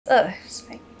Ugh, it's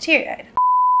like teary-eyed.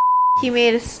 He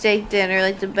made a steak dinner,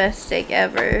 like the best steak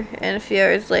ever, and a few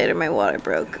hours later my water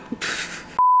broke.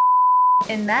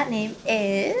 And that name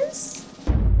is...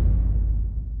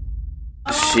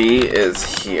 She is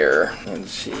here, and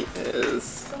she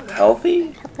is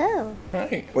healthy. Hello.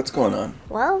 Hi. What's going on?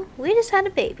 Well, we just had a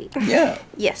baby. Yeah.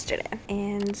 Yesterday.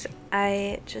 And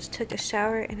I just took a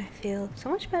shower and I feel so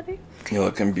much better. You're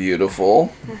looking beautiful.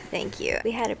 Thank you.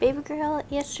 We had a baby girl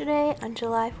yesterday on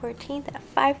July 14th at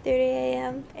 5:30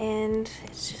 a.m. And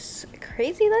it's just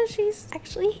crazy that she's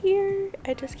actually here.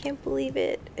 I just can't believe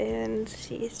it. And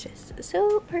she's just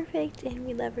so perfect and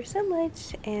we love her so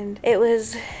much. And it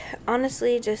was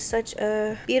honestly just such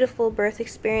a beautiful birth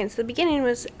experience. The beginning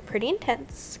was pretty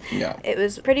intense. Yeah. It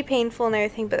was pretty painful and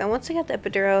everything, but then once I got the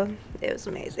epidural, it was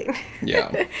amazing.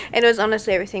 Yeah. And it was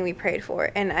honestly everything we prayed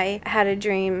for. And I had a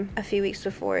dream a few weeks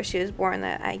before she was born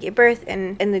that I gave birth,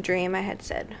 and in the dream I had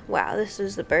said, wow, this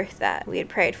is the birth that we had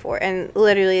prayed for. And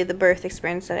literally the birth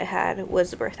experience that I had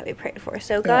was the birth that we prayed for.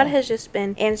 So God has just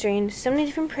been answering so many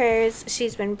different prayers.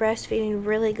 She's been breastfeeding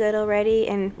really good already,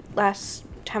 and last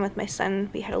time with my son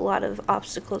we had a lot of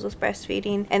obstacles with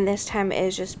breastfeeding, and this time it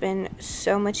has just been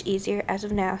so much easier as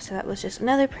of now. So that was just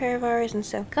another prayer of ours, and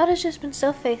so God has just been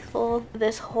so faithful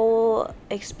this whole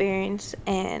experience,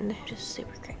 and just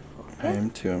super grateful. I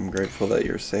am too. I'm grateful that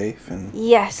you're safe. And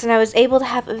yes, and I was able to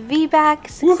have a VBAC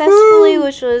successfully,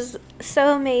 which was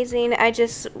so amazing. I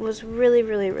just was really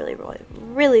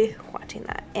wanting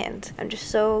that, and I'm just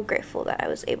so grateful that I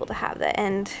was able to have that.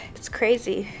 And it's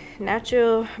crazy.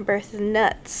 Natural birth is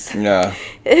nuts. Yeah.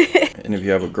 And if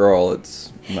you have a girl,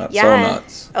 it's not so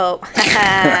nuts. Oh.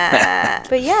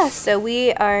 But yeah, so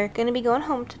we are going to be going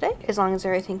home today, as long as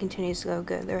everything continues to go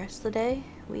good the rest of the day.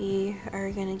 We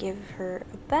are going to give her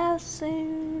a bath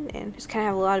soon, and just kind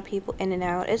of have a lot of people in and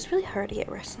out. It's really hard to get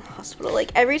rest in the hospital.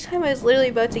 Like, every time I was literally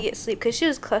about to get sleep, because she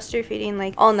was cluster feeding,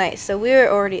 like, all night. So we were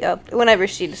already up whenever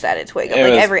she decided to wake up,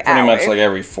 like, every hour. Pretty much like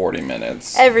every 40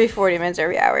 minutes. Every 40 minutes,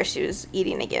 every hour, she was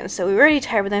eating again. So we were already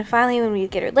tired, but then finally when we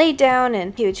get her laid down,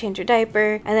 and he would change her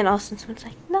diaper, and then all of a sudden someone's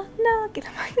like, no, and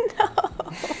I'm like,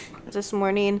 no. This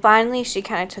morning, finally, she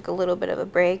kind of took a little bit of a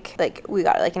break. Like, we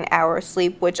got like an hour of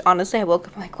sleep, which honestly, I woke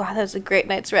up, I'm like, wow, that was a great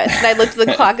night's rest. And I looked at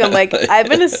the clock, I'm like, I've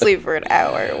been asleep for an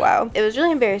hour. Wow. It was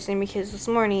really embarrassing because this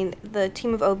morning, the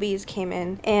team of OBs came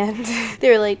in, and they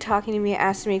were like talking to me,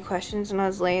 asking me questions, and I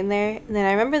was laying there. And then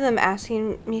I remember them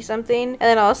asking me something, and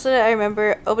then all of a sudden, I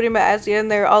remember opening my eyes again,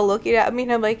 and they were all looking at me,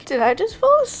 and I'm like, did I just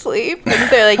fall asleep?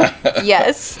 And they're like,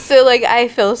 yes. So, like, I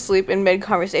fell asleep in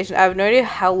mid-conversation. I have no idea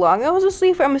how long I was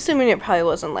asleep for. I'm assuming it probably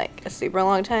wasn't like a super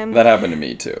long time. That happened to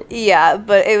me too. Yeah,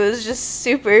 but it was just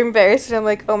super embarrassing. I'm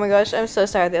like, oh my gosh, I'm so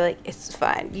sorry. They're like, it's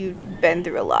fine. You've been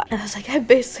through a lot. And I was like, I've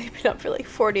basically been up for like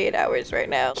 48 hours right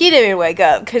now. He didn't even wake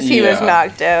up because he was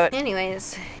knocked out.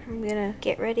 Anyways, I'm gonna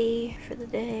get ready for the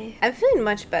day. I'm feeling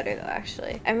much better though,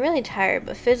 actually. I'm really tired,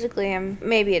 but physically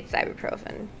maybe it's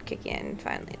ibuprofen kicking in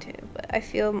finally too, but I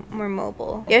feel more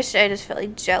mobile. Yesterday I just felt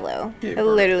like jello. I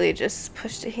literally just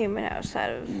pushed a human outside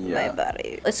of my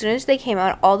body. As soon as they came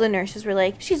out, all the nurses were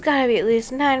like, she's gotta be at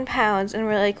least 9 pounds, and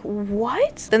we're like,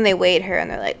 what? Then they weighed her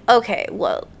and they're like, okay,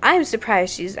 well, I'm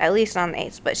surprised she's at least on the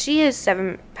 8s, but she is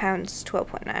 7 pounds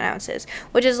 12.9 ounces,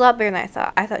 which is a lot bigger than I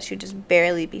thought. I thought she'd just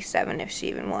barely be 7 if she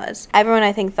even was. Everyone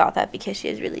I think thought that because she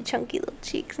has really chunky little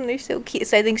cheeks and they're so cute,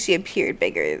 so I think she appeared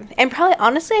bigger. And probably,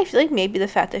 honestly, I feel like maybe the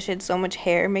fact that she had so much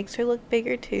hair makes her look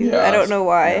bigger too. Yeah, I don't know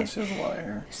why. Yeah, she has a lot of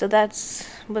hair. So that's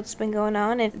what's been going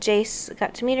on. And Jace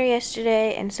got to meet her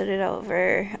yesterday, and so did all of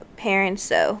her parents.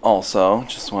 So also,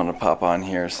 just want to pop on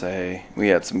here, say we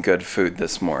had some good food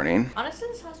this morning. Honestly,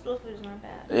 this hospital food is not bad.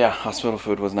 Yeah, hospital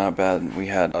food was not bad. We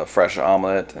had a fresh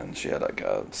omelet, and she had like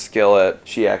a skillet.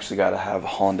 She actually got to have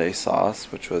hollandaise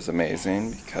sauce, which was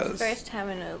amazing because first time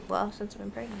in a while since I've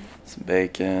been pregnant. Some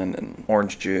bacon and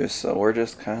orange juice. So we're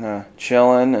just kind of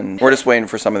chilling, and we're just waiting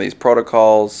for some of these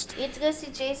protocols. You get to go see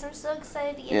Jace. I'm so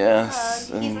excited to get yes,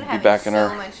 him a hug. He's been be back in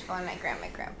so much fun at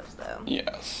grandpa's though.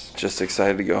 Yes, just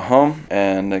excited to go home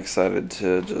and excited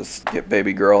to just get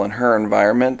baby girl in her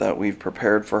environment that we've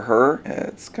prepared for her.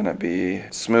 It's gonna be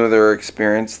smoother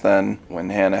experience than when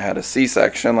Hannah had a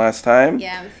C-section last time.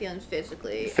 Yeah, I'm feeling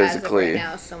physically as of right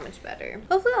now so much better.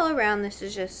 Hopefully all around this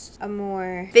is just a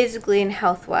more physically and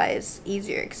health-wise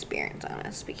easier experience on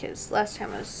us, because last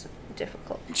time was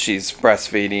difficult. She's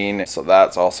breastfeeding, so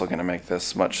that's also going to make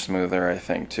this much smoother, I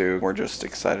think, too. We're just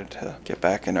excited to get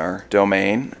back in our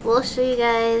domain. We'll show you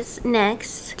guys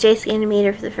next. Jace getting to meet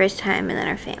her for the first time, and then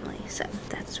our family. So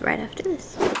that's right after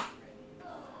this.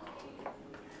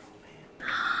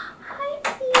 Hi,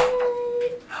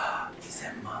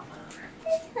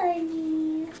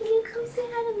 honey. Can you come say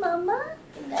hi to Mama?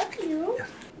 love you.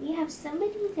 We have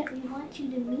somebody that we want you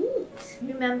to meet.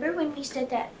 Remember when we said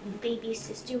that baby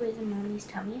sister was in mommy's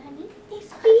tummy, honey?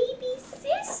 It's baby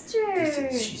sister.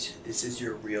 This is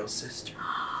your real sister.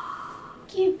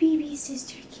 Give baby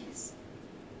sister a kiss.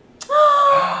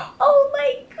 Oh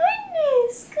my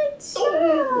goodness! Good job.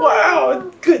 Oh,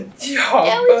 wow, good job,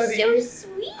 That was buddy. so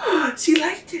sweet. She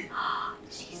liked it.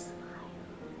 She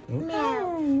smiled.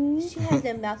 Mouth. She has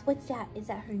a mouth. What's that? Is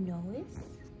that her nose?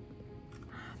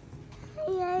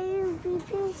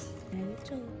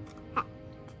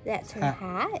 That's her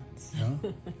hat.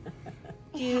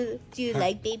 Do you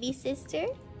like baby sister?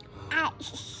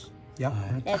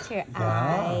 Yeah. That's her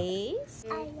eyes.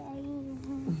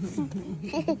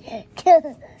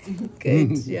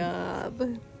 Good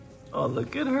job. Oh,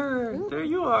 look at her. There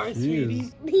you are,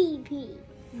 sweetie. Baby.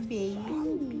 Baby.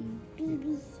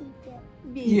 Baby sister.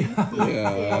 Baby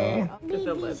Yeah. Look at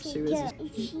the lips. She was.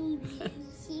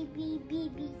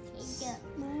 Baby sister.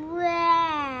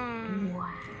 Wow.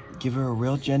 Give her a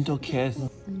real gentle kiss.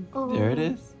 Oh. There it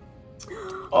is.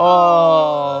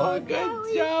 Oh,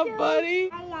 good job, buddy.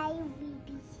 I love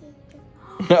baby sister.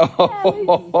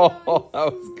 Oh,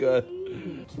 that was good.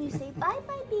 Can you say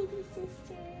bye-bye, baby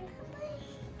sister? Bye.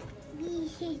 Baby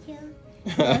sister.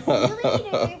 I'll see you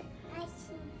later. I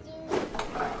see you.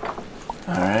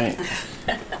 All right.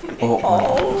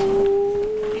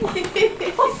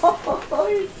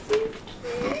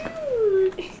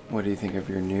 What do you think of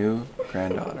your new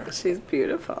granddaughter? She's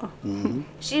beautiful. Mm-hmm.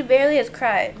 She barely has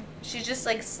cried. She just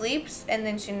like sleeps and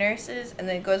then she nurses and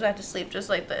then goes back to sleep just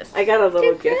like this. I got a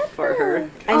little gift for her.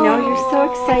 I know you're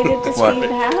so excited to What? see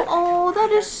that. Oh, that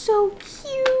is so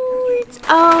cute.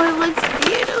 Oh, it looks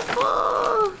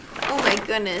beautiful. Oh my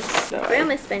goodness.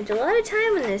 Grandma spent a lot of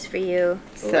time on this for you.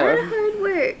 A lot of hard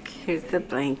work. Here's the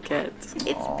blanket. It's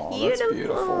Aw, beautiful. that's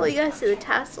beautiful. You gotta see the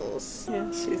tassels. Yeah,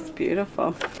 she's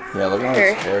beautiful. Yeah, look at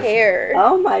Her her hair. hair.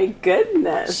 Oh my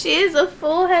goodness. She has a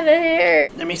full head of hair.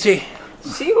 Let me see.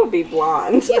 She will be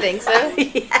blonde. You think so?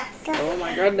 Yes. Oh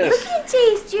my goodness. Look at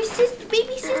Jace. Your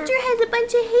baby sister has a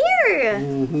bunch of hair.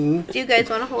 Mm-hmm. Do you guys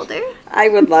want to hold her? I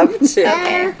would love to.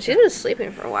 Okay. She was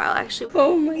sleeping for a while, actually.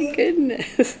 Oh my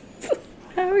goodness.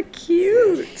 How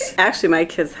cute. Actually, my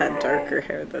kids had darker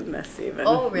hair than this even.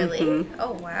 Oh, really? Mhm.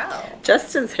 Oh, wow.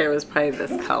 Justin's hair was probably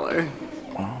this color.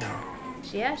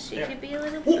 Yeah, she could be a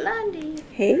little blondie.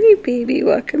 Hey, baby,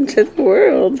 welcome to the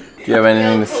world. Do you have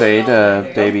anything to say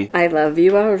to baby? I love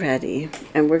you already,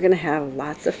 and we're going to have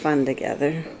lots of fun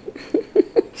together.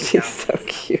 She's so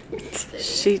cute.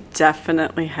 She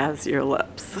definitely has your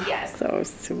lips. Yes. So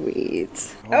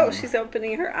sweet. Oh, she's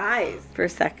opening her eyes. For a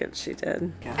second, she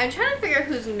did. I'm trying to figure out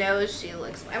whose nose she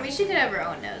looks like. I mean, she could have her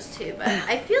own nose, too, but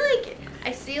I feel like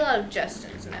I see a lot of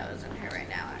Justin's nose in her right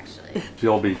now, actually.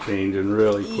 She'll be changing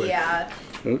really quick. Yeah.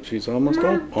 Oh, she's almost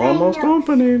opening. Almost.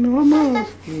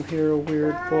 You hear a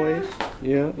weird voice?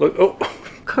 Yeah. Look. Oh.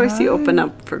 Of course, you open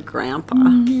up for Grandpa.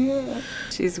 Yeah.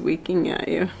 She's winking at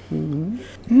you.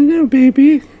 Yeah,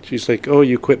 baby. She's like, oh,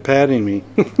 you quit patting me.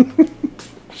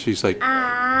 She's like,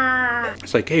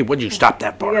 it's like, hey, what'd you stop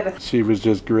that for? She was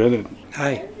just grinning.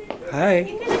 Hi.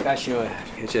 Hi. Gosh, you know,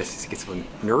 it just gets so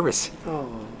nervous.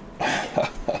 Oh.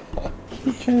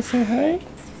 You trying to say hi?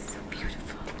 So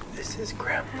beautiful. This is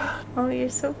Grandpa. Oh, you're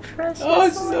so precious. Oh,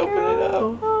 she's opening it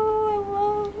up.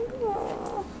 Oh,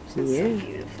 I love you. Yeah.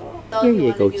 Beautiful. Here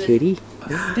you go, cutie.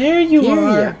 There you Here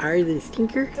are. you are, the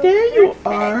stinker. There you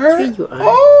are. There you are.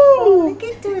 Oh, Look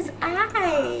at those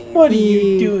eyes. what are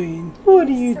you doing? What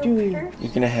are you doing?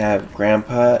 You're gonna have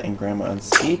Grandpa and Grandma on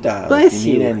speed dial Bless if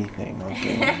you need you. anything.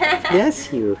 Okay.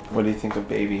 Bless you. What do you think of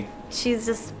baby? She's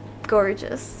just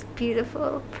gorgeous,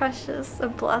 beautiful, precious, a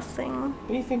blessing. What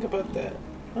do you think about that?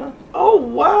 Huh? Oh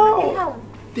wow!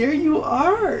 There you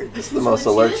are. This is the most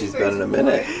alert she's been in a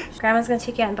minute. Grandma's gonna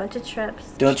take you on a bunch of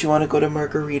trips. Don't you want to go to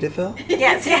Margaritaville?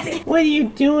 Yes, yes. What are you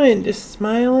doing? Just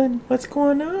smiling? What's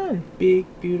going on? Big,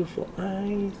 beautiful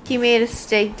eyes. He made a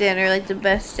steak dinner, like the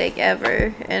best steak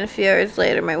ever, and a few hours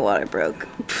later my water broke.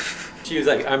 She was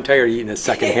like, I'm tired of eating it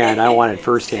secondhand. I want it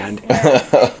firsthand.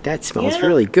 That smells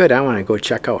really good. I want to go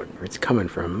check out where it's coming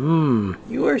from.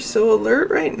 You are so alert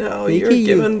right now. Thank You're you.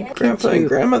 giving Thank Grandpa you. and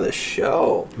Grandma the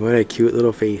show. What a cute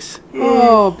little face.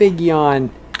 Oh, big yawn.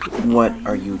 What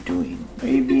are you doing? Are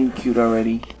you being cute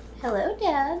already? Hello,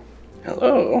 Dad.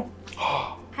 Hello.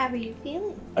 How are you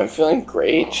feeling? I'm feeling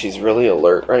great. She's really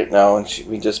alert right now, and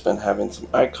we just been having some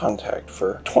eye contact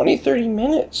for 20-30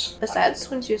 minutes. Besides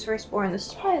when she was first born, this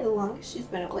is probably the longest she's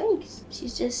been awake.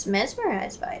 She's just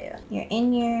mesmerized by you. You're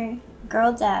in your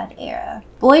girl dad era.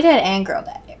 Boy dad and girl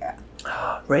dad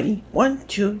era. Ready? 1,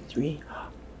 2, 3.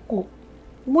 Oh.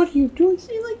 What are you doing?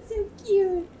 She looks so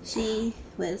cute. She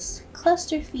was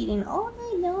cluster feeding all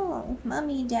night long.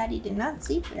 Mommy and Daddy did not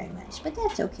sleep very much, but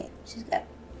that's okay. She's got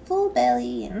full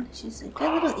belly and she's a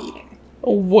good little eater.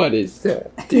 What is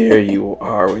that? There you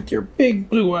are with your big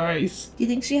blue eyes. Do you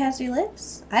think she has her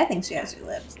lips? I think she has her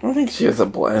lips. I think she has a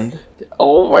blend.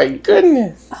 Oh my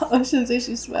goodness. Oh, I shouldn't say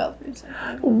she smelled for a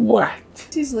second. What?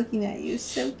 She's looking at you,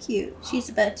 so cute. She's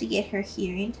about to get her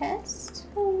hearing test.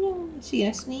 Oh no. Is she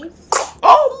gonna sneeze?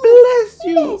 Oh, bless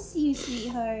you. Bless you,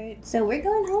 sweetheart. So we're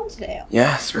going home today.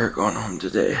 Yes, we're going home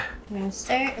today. We're gonna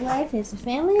start life as a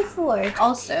family of 4.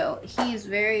 Also, he's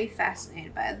very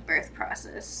fascinated by the birth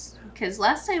process. Because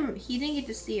last time he didn't get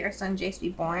to see our son Jace be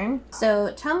born.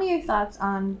 So tell me your thoughts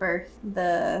on birth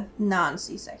the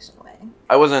non-C-section way.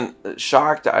 I wasn't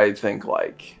shocked. I think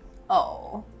like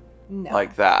Oh. No.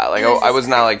 like that. Like I was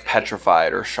not like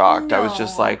petrified or shocked. I was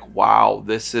just No. like, wow,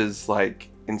 this is like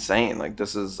insane. Like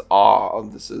this is awe.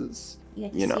 This is, You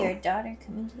get to you see know. your daughter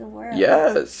come into the world.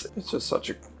 Yes. It's just such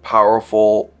a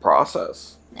powerful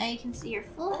process. Now you can see your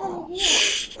full head of hair.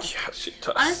 Yeah, she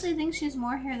does. Honestly, I think she has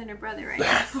more hair than her brother right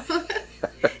now.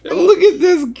 Look at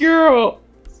this girl.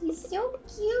 She's so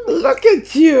cute. Look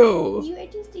at you. You are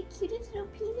just the cutest little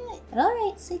peanut. But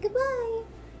alright, say goodbye.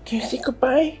 Can you say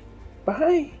goodbye?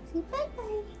 Bye. Say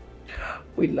bye-bye.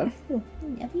 We love you.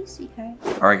 I love you, sweetheart.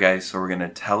 All right, guys. So we're going to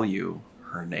tell you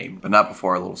her name, but not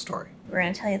before a little story. We're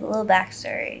going to tell you the little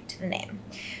backstory to the name.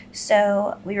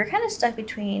 So we were kind of stuck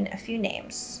between a few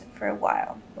names for a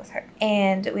while with her.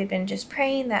 And we've been just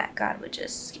praying that God would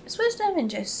just give us wisdom and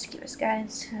just give us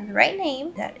guidance to the right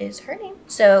name. That is her name.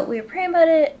 So we were praying about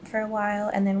it for a while.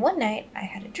 And then one night I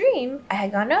had a dream. I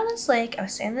had gone down this lake. I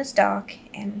was sitting in this dock.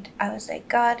 And I was like,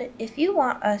 God, if you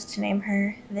want us to name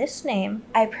her this name,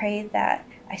 I pray that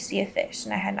I see a fish,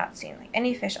 and I had not seen like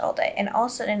any fish all day. And all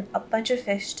of a sudden, a bunch of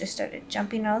fish just started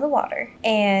jumping out of the water.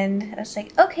 And I was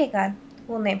like, okay, God,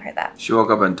 we'll name her that. She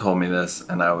woke up and told me this,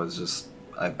 and I was just,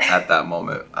 at that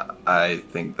moment, I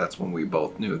think that's when we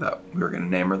both knew that we were going to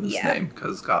name her this name,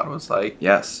 because God was like,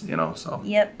 yes, you know, so.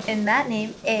 Yep, and that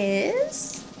name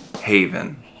is...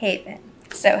 Haven. Haven.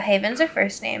 So Haven's her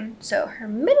first name. So her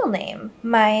middle name,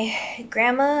 my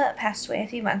grandma passed away a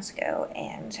few months ago,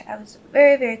 and I was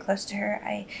very, very close to her.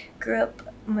 I grew up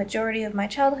majority of my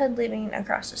childhood living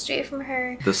across the street from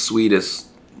her. The sweetest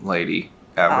lady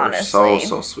ever. Honestly.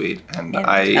 So sweet. And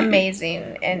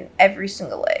amazing in every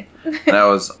single way. And I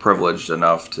was privileged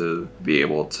enough to be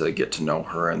able to get to know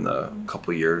her in the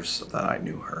couple years that I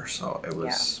knew her. So it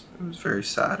was very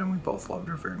sad, and we both loved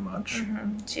her very much.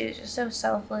 She was just so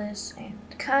selfless and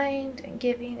kind and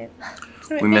giving. And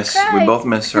we both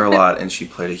miss her a lot, and she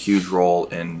played a huge role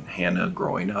in Hannah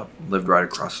growing up. Lived right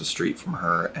across the street from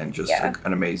her, and just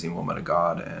an amazing woman of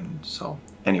God. And so,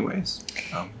 anyways.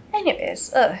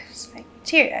 It's like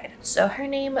teary-eyed. So her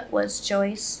name was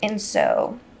Joyce, and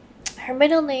so her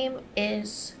middle name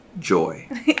is Joy.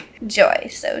 Joy.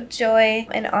 So Joy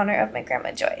in honor of my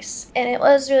grandma Joyce. And it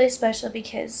was really special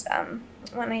because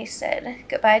when I said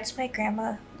goodbye to my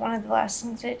grandma, one of the last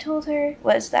things I told her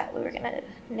was that we were going to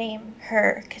name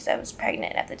her, because I was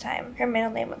pregnant at the time. Her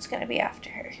middle name was going to be after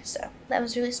her. So that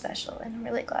was really special, and I'm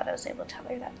really glad I was able to tell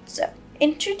her that. So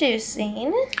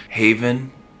introducing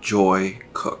Haven Joy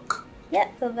Cook. Yeah,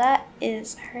 so that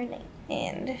is her name.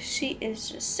 And she is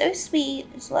just so sweet.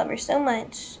 I just love her so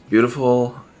much.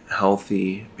 Beautiful,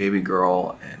 healthy baby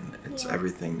girl, and it's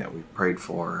everything that we prayed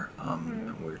for.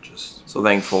 And we're just so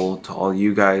thankful to all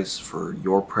you guys for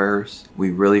your prayers.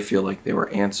 We really feel like they were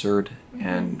answered,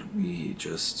 and we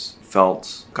just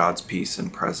felt God's peace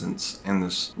and presence in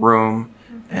this room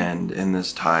and in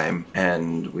this time,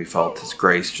 and we felt His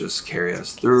grace just carry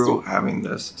us through having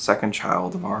this second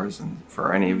child of ours. And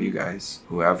for any of you guys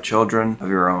who have children of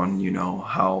your own, you know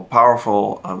how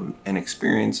powerful of an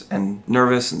experience and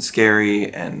nervous and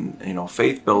scary and, you know,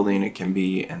 faith building it can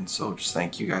be. And so just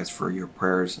thank you guys for your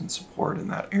prayers and support in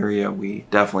that area. We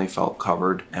definitely felt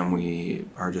covered, and we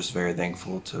are just very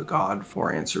thankful to God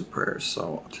for answered prayers.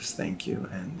 So just thank you.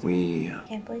 And we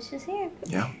can't believe she's here.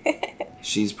 Yeah.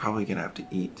 She's probably gonna have to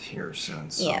eat here soon.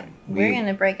 So yeah, we're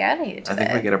gonna break out of here today. I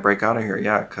think we gotta break out of here,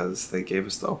 yeah, because they gave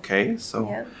us the okay.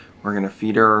 So we're gonna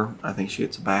feed her. I think she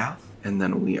gets a bath, and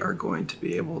then we are going to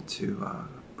be able to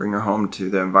bring her home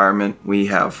to the environment we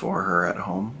have for her at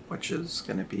home, which is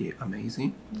gonna be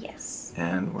amazing. Yes.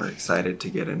 And we're excited to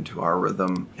get into our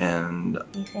rhythm and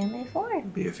be a family of 4.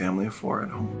 Be a family of 4 at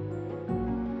home.